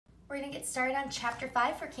We're going to get started on Chapter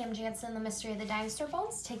 5 for Cam Jansen and the Mystery of the Dinosaur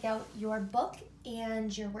Bones. Take out your book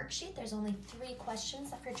and your worksheet. There's only 3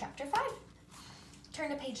 questions for Chapter 5.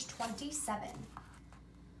 Turn to page 27.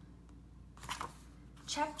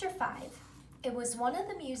 Chapter 5. It was one of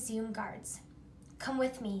the museum guards. "Come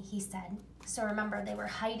with me," he said. So remember, they were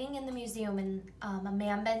hiding in the museum, and a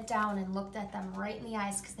man bent down and looked at them right in the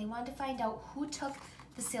eyes because they wanted to find out who took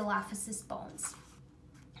the Coelophysis bones.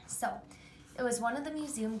 So, it was one of the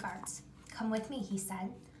museum guards. "Come with me," he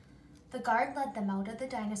said. The guard led them out of the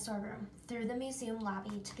dinosaur room, through the museum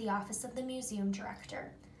lobby, to the office of the museum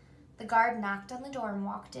director. The guard knocked on the door and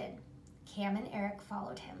walked in. Cam and Eric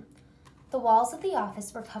followed him. The walls of the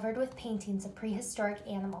office were covered with paintings of prehistoric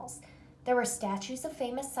animals. There were statues of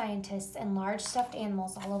famous scientists and large stuffed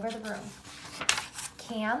animals all over the room.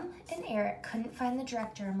 Cam and Eric couldn't find the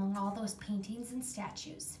director among all those paintings and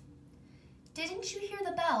statues. "Didn't you hear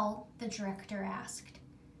the bell?" the director asked.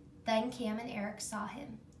 Then Cam and Eric saw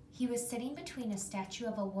him. He was sitting between a statue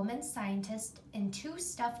of a woman scientist and 2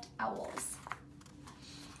 stuffed owls.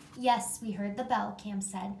 "Yes, we heard the bell," Cam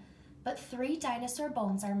said, "but 3 dinosaur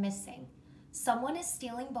bones are missing. Someone is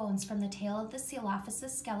stealing bones from the tail of the Coelophysis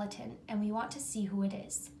skeleton, and we want to see who it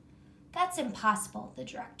is." "That's impossible," the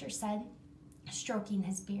director said, stroking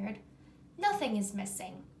his beard. "Nothing is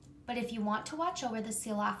missing. But if you want to watch over the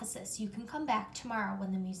Coelophysis, you can come back tomorrow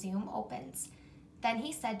when the museum opens." Then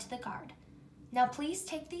he said to the guard, "Now please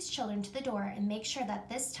take these children to the door and make sure that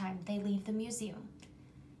this time they leave the museum."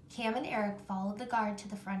 Cam and Eric followed the guard to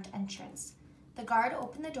the front entrance. The guard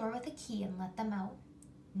opened the door with a key and let them out.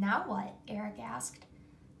 "Now what?" Eric asked.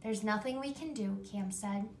 "There's nothing we can do," Cam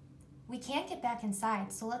said. "We can't get back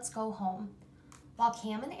inside, so let's go home." While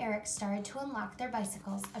Cam and Eric started to unlock their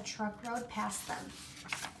bicycles, a truck rode past them.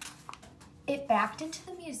 It backed into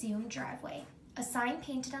the museum driveway. A sign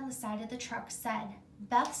painted on the side of the truck said,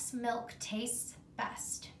 "Beth's milk tastes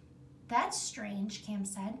best." "That's strange," Cam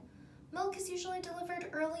said. "Milk is usually delivered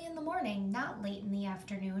early in the morning, not late in the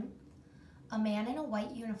afternoon." A man in a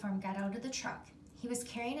white uniform got out of the truck. He was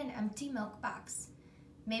carrying an empty milk box.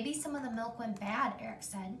 "Maybe some of the milk went bad," Eric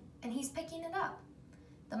said, "and he's picking it up."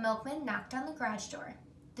 The milkman knocked on the garage door.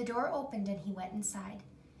 The door opened and he went inside.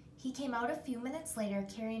 He came out a few minutes later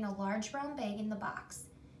carrying a large brown bag in the box.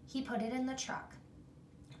 He put it in the truck.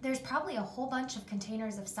 "There's probably a whole bunch of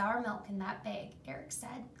containers of sour milk in that bag," Eric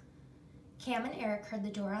said. Cam and Eric heard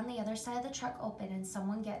the door on the other side of the truck open and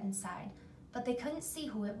someone get inside, but they couldn't see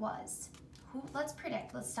who it was. Let's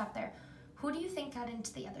predict. Let's stop there. Who do you think got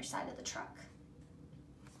into the other side of the truck?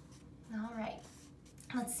 All right.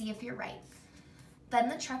 Let's see if you're right. Then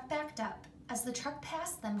the truck backed up. As the truck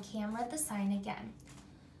passed them, Cam read the sign again.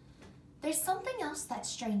 "There's something else that's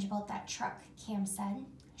strange about that truck," Cam said.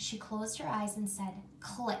 She closed her eyes and said,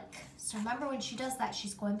 "Click." So remember, when she does that,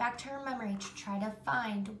 she's going back to her memory to try to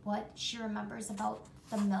find what she remembers about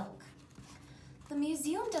the milk. "The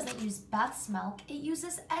museum doesn't use Beth's milk, it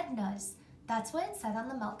uses Edna's. That's what it said on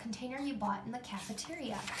the milk container you bought in the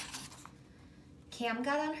cafeteria." Cam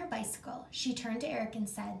got on her bicycle. She turned to Eric and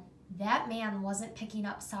said, "That man wasn't picking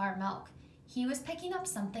up sour milk. He was picking up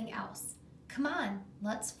something else. Come on,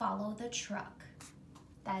 let's follow the truck."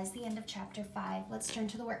 That is the end of Chapter 5. Let's turn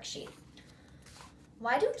to the worksheet.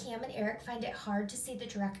 Why do Cam and Eric find it hard to see the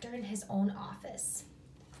director in his own office?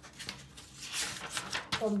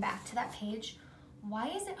 Going back to that page, why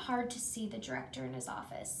is it hard to see the director in his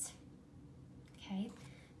office? Okay,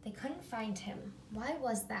 they couldn't find him. Why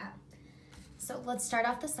was that? So let's start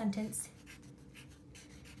off the sentence.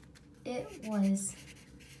 It was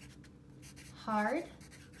hard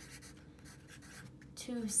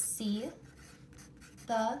to see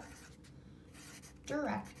the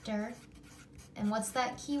director, and what's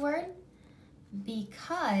that key word?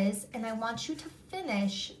 Because, and I want you to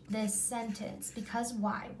finish this sentence. Because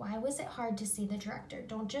why? Why was it hard to see the director?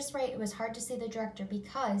 Don't just write, "It was hard to see the director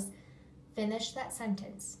because," finish that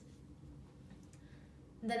sentence.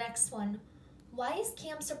 The next one, why is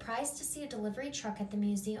Cam surprised to see a delivery truck at the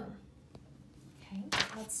museum? Okay,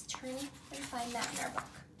 let's turn and find that in our book.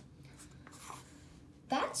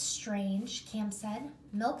 "That's strange," Cam said.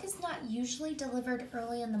 "Milk is not usually delivered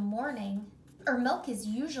early in the morning, or milk is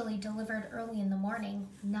usually delivered early in the morning,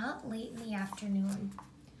 not late in the afternoon."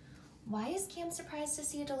 Why is Cam surprised to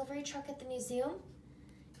see a delivery truck at the museum?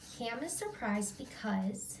 Cam is surprised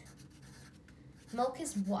because milk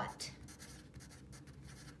is what?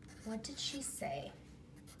 What did she say?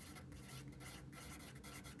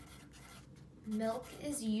 Milk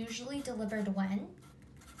is usually delivered when?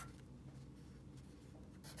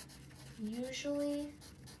 Usually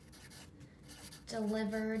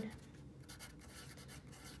delivered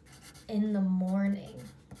in the morning.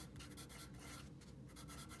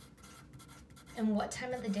 And what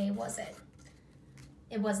time of the day was it?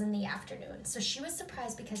 It was in the afternoon. So she was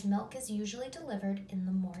surprised because milk is usually delivered in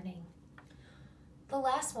the morning. The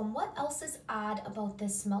last one, what else is odd about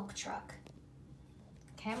this milk truck?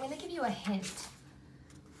 Okay, I'm going to give you a hint.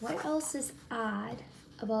 What else is odd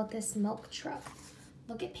about this milk truck?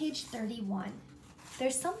 Look at page 31.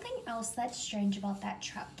 There's something else that's strange about that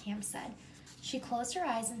truck, Cam said. She closed her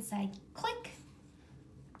eyes and said, click.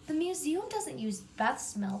 The museum doesn't use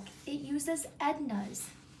Beth's milk, it uses Edna's.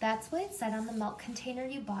 That's what it said on the milk container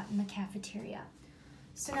you bought in the cafeteria.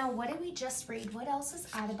 So now what did we just read? What else is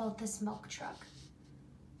odd about this milk truck?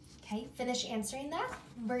 Okay, finish answering that.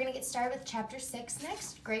 We're gonna get started with chapter 6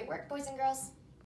 next. Great work, boys and girls.